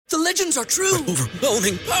The legends are true.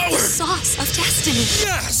 Overwhelming power! Sauce of destiny.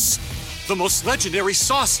 Yes! The most legendary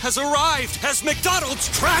sauce has arrived as McDonald's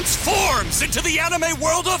transforms into the anime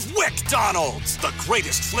world of WickDonald's. The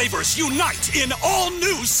greatest flavors unite in all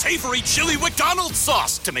new savory chili McDonald's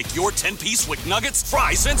sauce to make your 10-piece Wick Nuggets,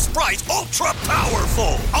 fries, and Sprite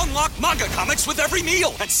ultra-powerful. Unlock manga comics with every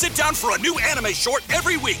meal and sit down for a new anime short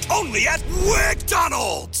every week only at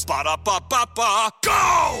WickDonald's. Ba-da-ba-ba-ba,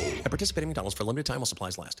 go! At participating McDonald's for a limited time while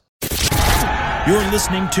supplies last. You're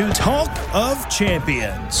listening to Talk of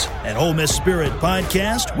Champions, an Ole Miss Spirit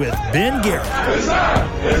podcast with Ben Garrett. It's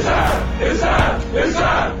time! It's time! It's time! It's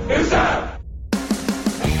time! It's time!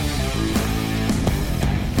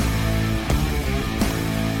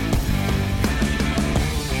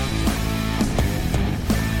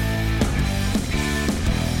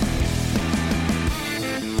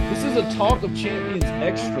 This is a Talk of Champions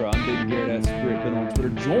Extra. I'm Ben Garrett at Spirit, been on Twitter,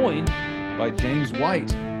 joined by James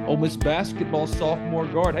White, Ole Miss basketball sophomore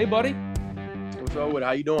guard. Hey, buddy. What's up with?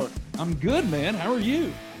 How you doing? I'm good, man. How are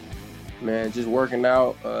you? Man, just working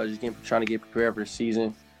out, trying to get prepared for the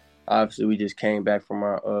season. Obviously, we just came back from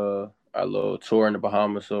our little tour in the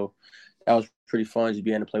Bahamas, so that was pretty fun, just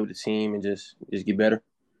being able to play with the team and just get better.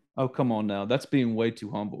 Oh, come on now. That's being way too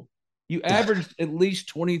humble. You averaged at least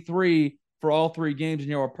 23 for all three games, and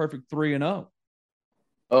you're a perfect 3-0.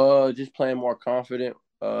 Just playing more confident.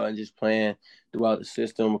 And just playing throughout the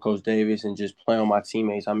system with Coach Davis and just playing with my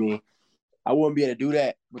teammates. I mean, I wouldn't be able to do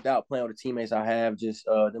that without playing with the teammates I have, just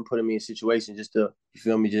them putting me in situations just to,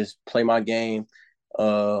 just play my game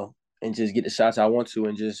and just get the shots I want to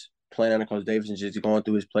and just playing under Coach Davis and just going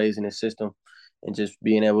through his plays in his system and just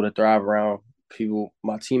being able to thrive around people,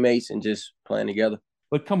 my teammates, and just playing together.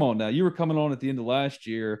 But come on now. You were coming on at the end of last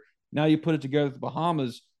year. Now you put it together with the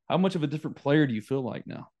Bahamas. How much of a different player do you feel like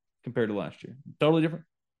now compared to last year? Totally different?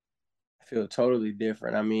 Feel totally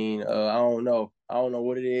different. I mean, I don't know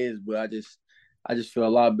what it is, but I just feel a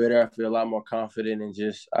lot better. I feel a lot more confident, and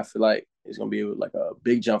I feel like it's gonna be like a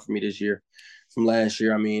big jump for me this year from last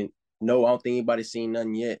year. I mean, no, I don't think anybody's seen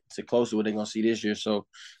nothing yet to close to what they're gonna see this year. So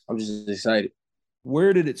I'm just excited.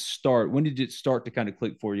 Where did it start? When did it start to kind of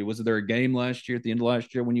click for you? Was there a game last year at the end of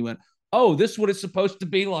last year when you went, "Oh, this is what it's supposed to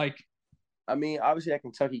be like"? I mean, obviously that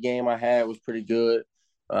Kentucky game I had was pretty good.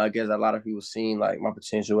 I guess a lot of people seen like my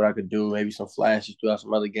potential, what I could do, maybe some flashes throughout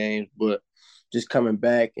some other games, but just coming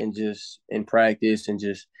back and just in practice and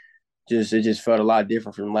it just felt a lot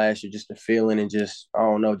different from last year. Just the feeling and I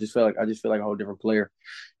don't know, feel like a whole different player,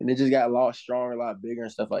 and it just got a lot stronger, a lot bigger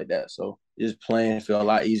and stuff like that. So just playing felt a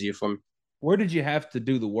lot easier for me. Where did you have to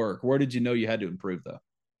do the work? Where did you know you had to improve though?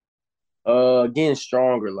 Getting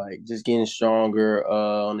stronger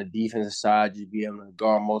on the defensive side, just be able to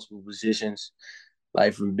guard multiple positions.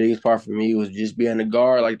 Like, the biggest part for me was just being a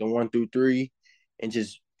guard, like the 1 through 3, and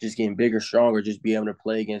just getting bigger, stronger, just be able to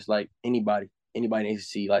play against like anybody in the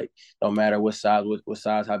ACC, like no matter what size,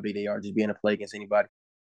 how big they are, just being able to play against anybody.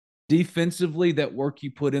 Defensively, that work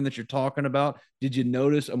you put in that you're talking about, did you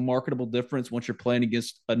notice a marketable difference once you're playing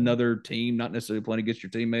against another team, not necessarily playing against your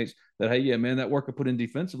teammates, that, hey, yeah, man, that work I put in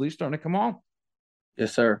defensively is starting to come on?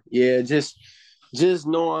 Yes, sir. Yeah, just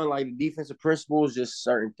knowing like the defensive principles, just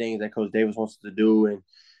certain things that Coach Davis wants us to do and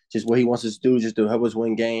just what he wants us to do just to help us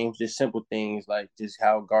win games, just simple things like just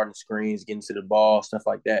how guarding screens, getting to the ball, stuff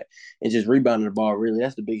like that, and just rebounding the ball, really.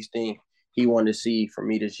 That's the biggest thing he wanted to see from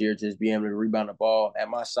me this year, just being able to rebound the ball at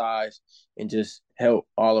my size and just help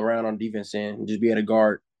all around on defense and just be able to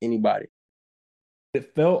guard anybody.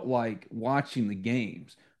 It felt like watching the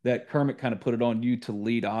games that Kermit kind of put it on you to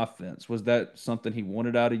lead offense. Was that something he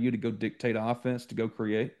wanted out of you, to go dictate offense, to go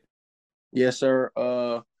create? Yes, sir.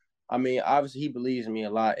 I mean, obviously he believes in me a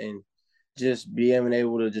lot, and just being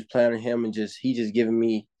able to just play on him and he just giving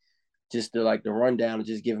me just the rundown and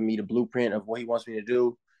just giving me the blueprint of what he wants me to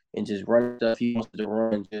do and just run stuff he wants to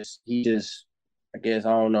run. I guess, I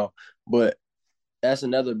don't know. But that's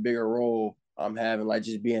another bigger role I'm having, like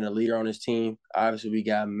just being a leader on this team. Obviously we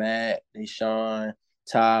got Matt, Deshaun,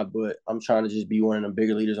 Ty, but I'm trying to just be one of the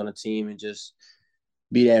bigger leaders on the team and just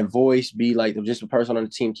be that voice, be like just a person on the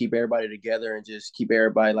team, keep everybody together and just keep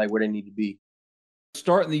everybody like where they need to be.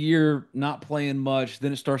 Starting the year not playing much,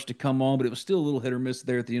 then it starts to come on, but it was still a little hit or miss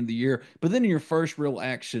there at the end of the year. But then in your first real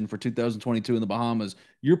action for 2022 in the Bahamas,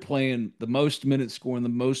 you're playing the most minutes, scoring the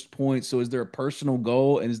most points. So is there a personal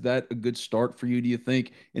goal, and is that a good start for you, do you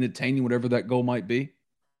think, in attaining whatever that goal might be?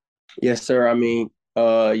 Yes, sir. I mean,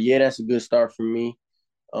 yeah, that's a good start for me.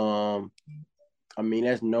 I mean,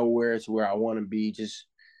 that's nowhere to where I want to be.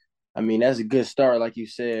 That's a good start, like you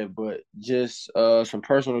said, but just some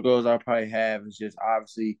personal goals I probably have is just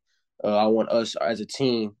obviously I want us as a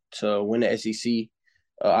team to win the SEC.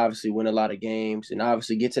 obviously win a lot of games, and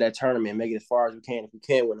obviously get to that tournament, make it as far as we can if we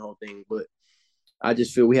can win the whole thing. But I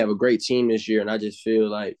just feel we have a great team this year, and I just feel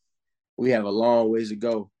like we have a long ways to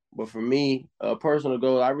go. But for me, a personal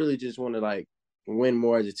goal, I really just want to like win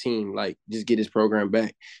more as a team, like just get this program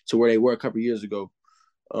back to where they were a couple of years ago.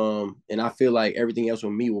 And I feel like everything else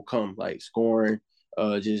with me will come, like scoring,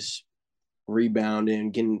 just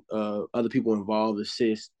rebounding, getting other people involved,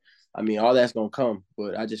 assists. I mean, all that's gonna come.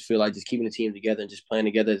 But I just feel like just keeping the team together and just playing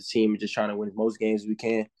together as a team and just trying to win as most games as we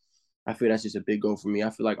can. I feel that's just a big goal for me. I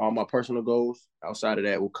feel like all my personal goals outside of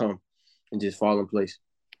that will come and just fall in place.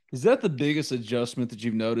 Is that the biggest adjustment that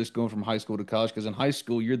you've noticed going from high school to college? Because in high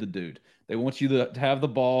school, you're the dude. They want you to have the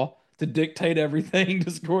ball, to dictate everything,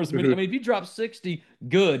 to score as many. I mean, if you drop 60,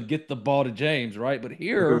 good, get the ball to James, right? But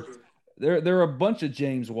here, there are a bunch of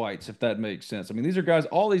James Whites, if that makes sense. I mean, these are guys,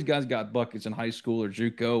 all these guys got buckets in high school or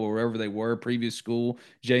JUCO or wherever they were, previous school,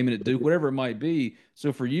 Jamin at Duke, whatever it might be.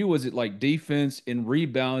 So for you, was it like defense and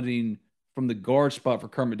rebounding from the guard spot for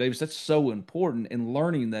Kermit Davis? That's so important, and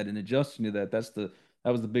learning that and adjusting to that.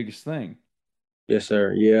 That was the biggest thing. Yes,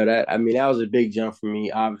 sir. Yeah, that was a big jump for me.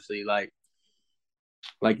 Obviously, like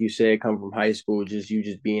you said, come from high school, just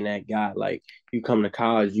being that guy. Like you come to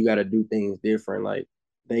college, you got to do things different. Like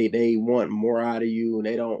they want more out of you, and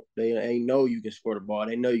they know you can score the ball.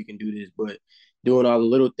 They know you can do this, but doing all the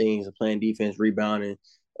little things and playing defense, rebounding,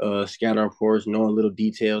 scattering force, knowing little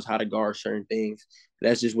details, how to guard certain things.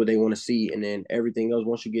 That's just what they want to see. And then everything else,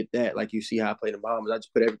 once you get that, like you see how I play the Bombers, I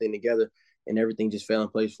just put everything together, and everything just fell in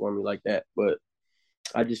place for me like that. But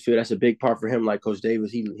I just feel that's a big part for him. Like Coach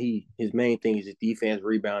Davis, he his main thing is just defense,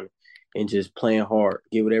 rebounding, and just playing hard.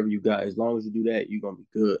 Give whatever you got. As long as you do that, you're gonna be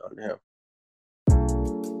good under him.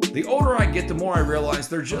 The older I get, the more I realize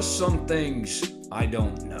there are just some things I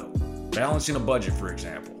don't know. Balancing a budget, for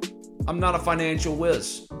example. I'm not a financial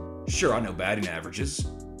whiz. Sure, I know batting averages,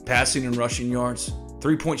 passing and rushing yards,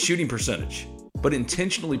 three-point shooting percentage, but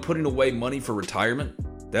intentionally putting away money for retirement,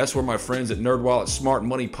 that's where my friends at NerdWallet's Smart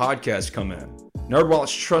Money Podcast come in.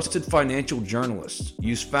 NerdWallet's trusted financial journalists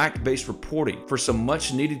use fact-based reporting for some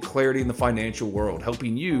much-needed clarity in the financial world,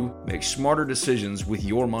 helping you make smarter decisions with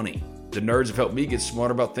your money. The nerds have helped me get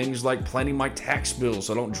smart about things like planning my tax bill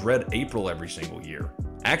so I don't dread April every single year.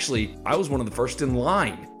 Actually, I was one of the first in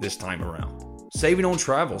line this time around. Saving on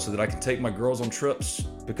travel so that I can take my girls on trips,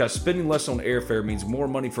 because spending less on airfare means more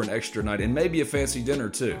money for an extra night and maybe a fancy dinner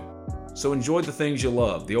too. So enjoy the things you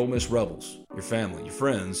love, the Ole Miss Rebels, your family, your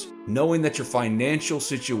friends, knowing that your financial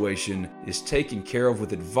situation is taken care of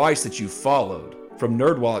with advice that you followed from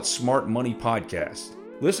NerdWallet's Smart Money Podcast.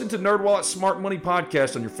 Listen to NerdWallet's Smart Money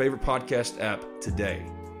Podcast on your favorite podcast app today.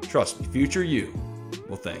 Trust me, future you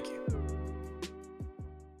will thank you.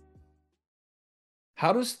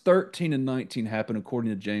 How does 13 and 19 happen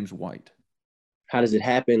according to James White? How does it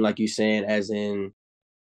happen? Like you saying, as in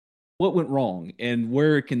what went wrong, and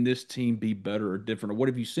where can this team be better or different? Or what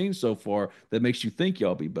have you seen so far that makes you think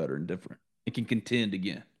y'all be better and different and can contend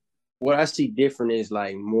again? What I see different is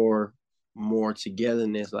like more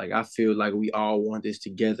togetherness. Like I feel like we all want this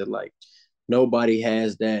together. Like nobody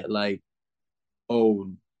has that like,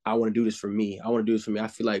 oh, I want to do this for me. I want to do this for me. I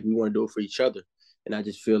feel like we want to do it for each other. And I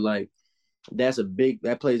just feel like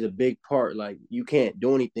that plays a big part. Like you can't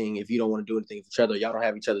do anything if you don't want to do anything for each other. Y'all don't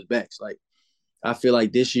have each other's backs. Like I feel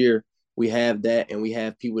like this year we have that, and we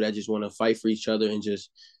have people that just want to fight for each other and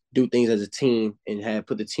just do things as a team and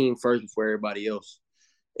put the team first before everybody else,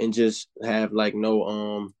 and just have like no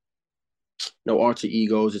alter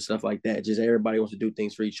egos and stuff like that. Just everybody wants to do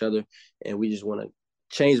things for each other, and we just want to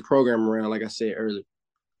change the program around, like I said earlier.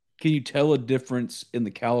 Can you tell a difference in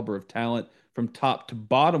the caliber of talent from top to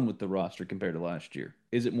bottom with the roster compared to last year?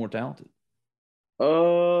 Is it more talented?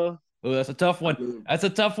 Oh, that's a tough one. I mean, that's a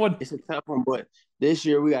tough one. It's a tough one, but this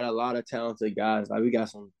year we got a lot of talented guys. Like we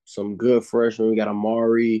got some good freshmen. We got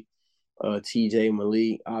Amari, TJ,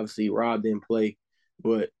 Malik. Obviously, Rob didn't play,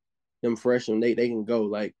 but them freshmen, they can go.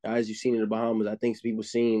 Like as you've seen in the Bahamas, I think people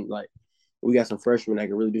seen like we got some freshmen that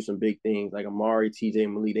can really do some big things. Like Amari,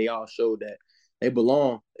 TJ, Malik. They all showed that they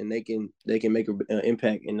belong and they can make an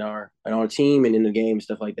impact in our team and in the game and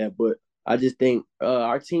stuff like that. But I just think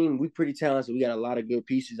our team, we pretty talented. We got a lot of good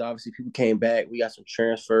pieces. Obviously, people came back. We got some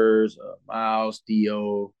transfers, Miles,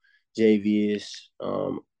 Theo, JVS.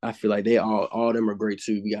 I feel like they all of them are great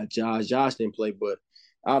too. We got Josh. Josh didn't play, but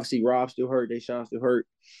obviously Rob still hurt. Deshaun still hurt.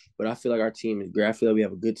 But I feel like our team is great. I feel like we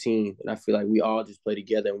have a good team, and I feel like we all just play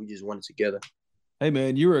together and we just won it together. Hey,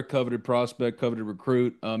 man, you were a coveted prospect, coveted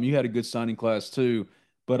recruit. You had a good signing class too.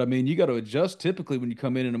 But, I mean, you got to adjust typically when you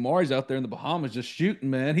come in, and Amari's out there in the Bahamas just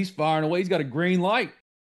shooting, man. He's firing away. He's got a green light.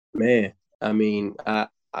 Man, I mean,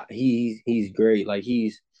 he's great. Like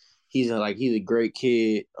he's a great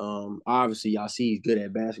kid. Obviously y'all see he's good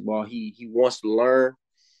at basketball. He wants to learn.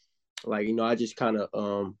 Like, I just kind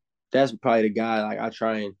of that's probably the guy like I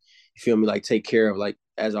try and, you feel me, like take care of, like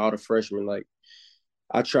as all the freshmen. Like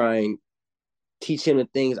I try and teach him the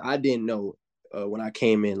things I didn't know when I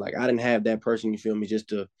came in. Like I didn't have that person, you feel me, just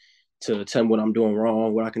to tell me what I'm doing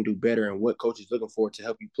wrong, what I can do better, and what coach is looking for to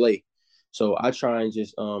help you play. So I try and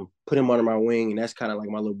just put him under my wing, and that's kind of like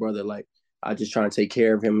my little brother. Like I just try and take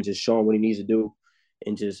care of him and just show him what he needs to do,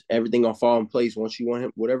 and just everything gonna fall in place once you want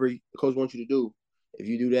him. Whatever the coach wants you to do, if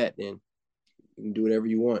you do that, then you can do whatever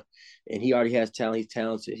you want. And he already has talent. He's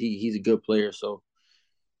talented. He's a good player, so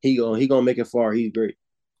he gonna make it far. He's great.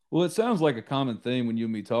 Well, it sounds like a common theme when you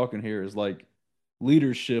and me talking here is like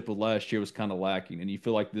leadership of last year was kind of lacking, and you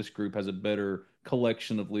feel like this group has a better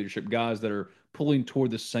collection of leadership guys that are pulling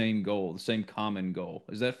toward the same goal, the same common goal.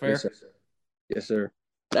 Is that fair? Yes, sir. Yes, sir.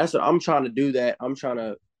 That's what I'm trying to do. That's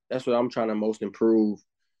what I'm trying to most improve.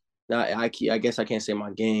 Now, I guess I can't say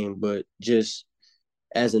my game, but just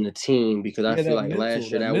as in a team, because I feel like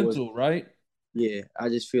last year that was right. Yeah, I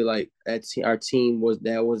just feel like our team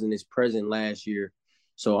wasn't as present last year,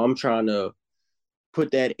 so I'm trying to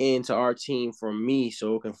put that into our team from me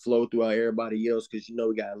so it can flow throughout everybody else. Because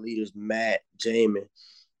we got leaders, Matt, Jamin,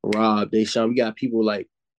 Rob, Deshaun. We got people like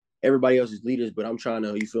everybody else is leaders, but I'm trying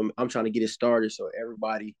to, you feel me? I'm trying to get it started so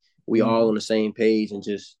everybody, we all on the same page, and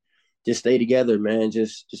just stay together, man.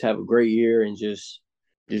 Just have a great year and just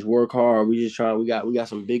work hard. We got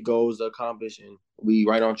some big goals to accomplish, and we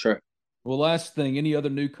right on track. Well, last thing, any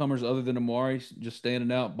other newcomers other than Amari just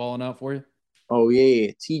standing out, balling out for you? Oh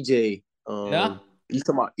yeah, TJ. Yeah. You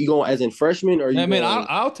talking about, you going as in freshman, or you? I mean,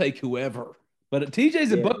 I'll take whoever. But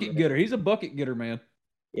TJ's a bucket man. getter. He's a bucket getter, man.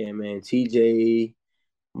 Yeah, man. TJ,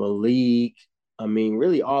 Malik. I mean,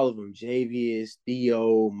 really all of them. Javius,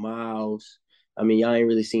 Theo, Miles. I mean, y'all ain't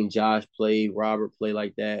really seen Josh play, Robert play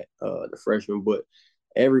like that, the freshman. But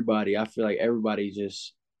everybody, I feel like everybody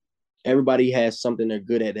has something they're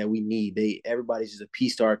good at that we need. Everybody's just a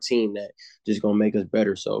piece to our team that just gonna make us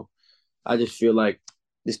better. So I just feel like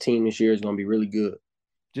this team this year is gonna be really good.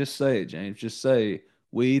 Just say it, James. Just say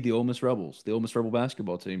we, the Ole Miss Rebels, the Ole Miss Rebel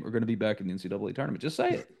basketball team, are going to be back in the NCAA tournament. Just say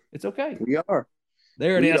it. It's okay. We are.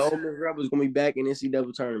 There it is. The Ole Miss Rebels gonna be back in the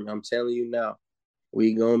NCAA tournament. I'm telling you now,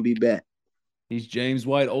 we gonna be back. He's James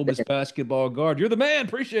White, Ole Miss basketball guard. You're the man.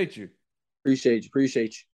 Appreciate you. Appreciate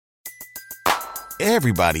you.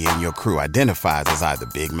 Everybody in your crew identifies as either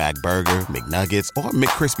Big Mac Burger, McNuggets, or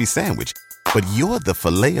McCrispy Sandwich. But you're the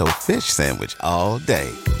Filet-O-Fish Sandwich all day.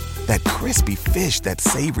 That crispy fish, that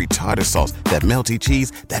savory tartar sauce, that melty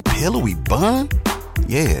cheese, that pillowy bun.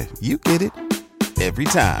 Yeah, you get it. Every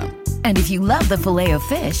time. And if you love the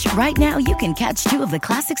Filet-O-Fish, right now you can catch two of the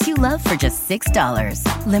classics you love for just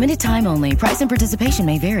 $6. Limited time only. Price and participation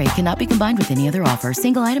may vary. Cannot be combined with any other offer.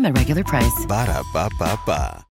 Single item at regular price. Ba-da-ba-ba-ba.